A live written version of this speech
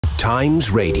Times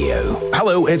Radio.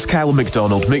 Hello, it's Calum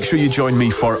Macdonald. Make sure you join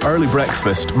me for early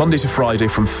breakfast, Monday to Friday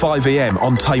from 5 a.m.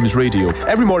 on Times Radio.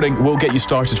 Every morning, we'll get you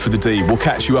started for the day. We'll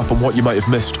catch you up on what you might have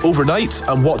missed overnight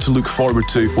and what to look forward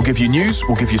to. We'll give you news,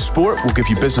 we'll give you sport, we'll give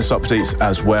you business updates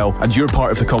as well, and you're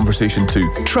part of the conversation too.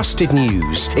 Trusted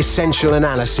news, essential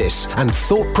analysis, and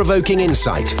thought-provoking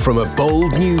insight from a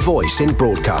bold new voice in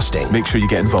broadcasting. Make sure you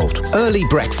get involved. Early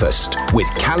breakfast with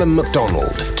Calum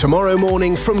Macdonald. Tomorrow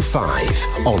morning from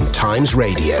 5 on Times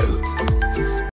Radio.